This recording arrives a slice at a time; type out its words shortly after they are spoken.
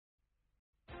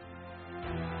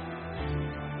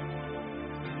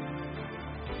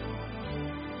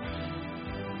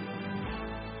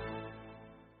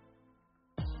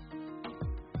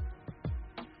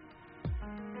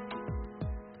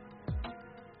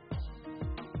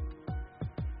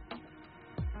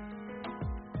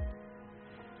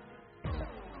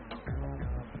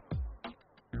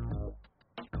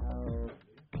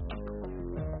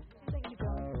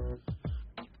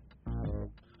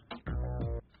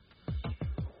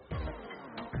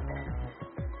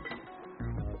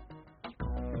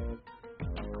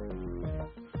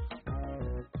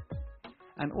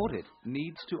An audit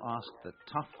needs to ask the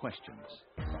tough questions.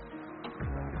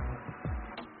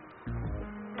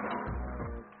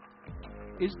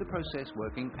 Is the process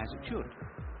working as it should?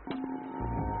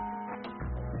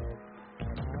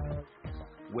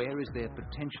 Where is there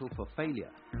potential for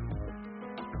failure?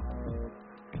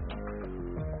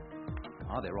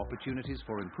 Are there opportunities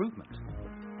for improvement?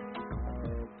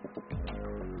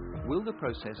 Will the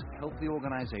process help the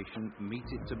organization meet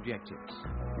its objectives?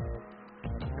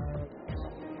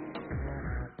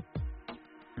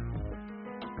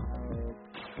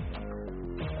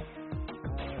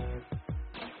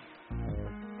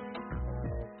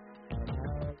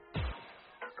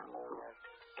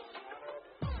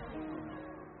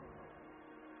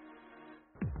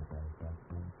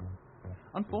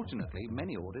 Unfortunately,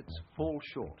 many audits fall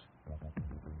short.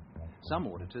 Some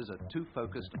auditors are too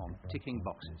focused on ticking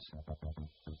boxes.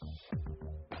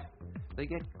 They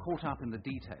get caught up in the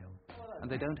detail, and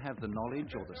they don't have the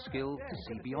knowledge or the skill to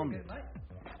see beyond it.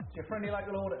 You're friendly like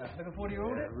an auditor. Looking forward to your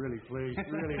audit? Really pleased,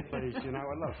 you know,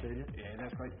 I love seeing you. Yeah,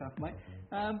 that's great stuff, mate.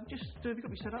 Have you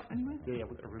got me set up anyway? Yeah,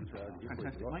 we've got a room to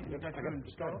Fantastic, mate. Yep. Okay,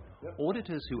 just go. Yep.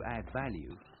 Auditors who add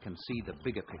value can see the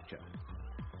bigger picture.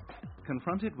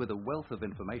 Confronted with a wealth of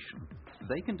information,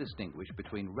 they can distinguish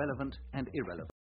between relevant and irrelevant